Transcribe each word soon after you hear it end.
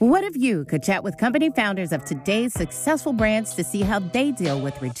What if you could chat with company founders of today's successful brands to see how they deal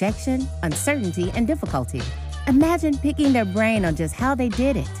with rejection, uncertainty, and difficulty? Imagine picking their brain on just how they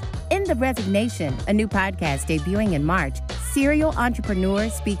did it. In The Resignation, a new podcast debuting in March, serial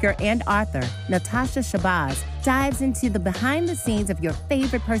entrepreneur, speaker, and author Natasha Shabazz dives into the behind the scenes of your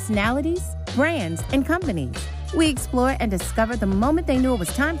favorite personalities, brands, and companies. We explore and discover the moment they knew it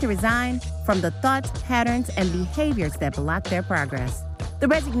was time to resign from the thoughts, patterns, and behaviors that block their progress. The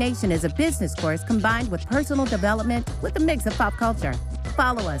Resignation is a business course combined with personal development with a mix of pop culture.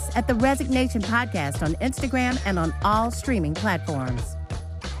 Follow us at The Resignation Podcast on Instagram and on all streaming platforms.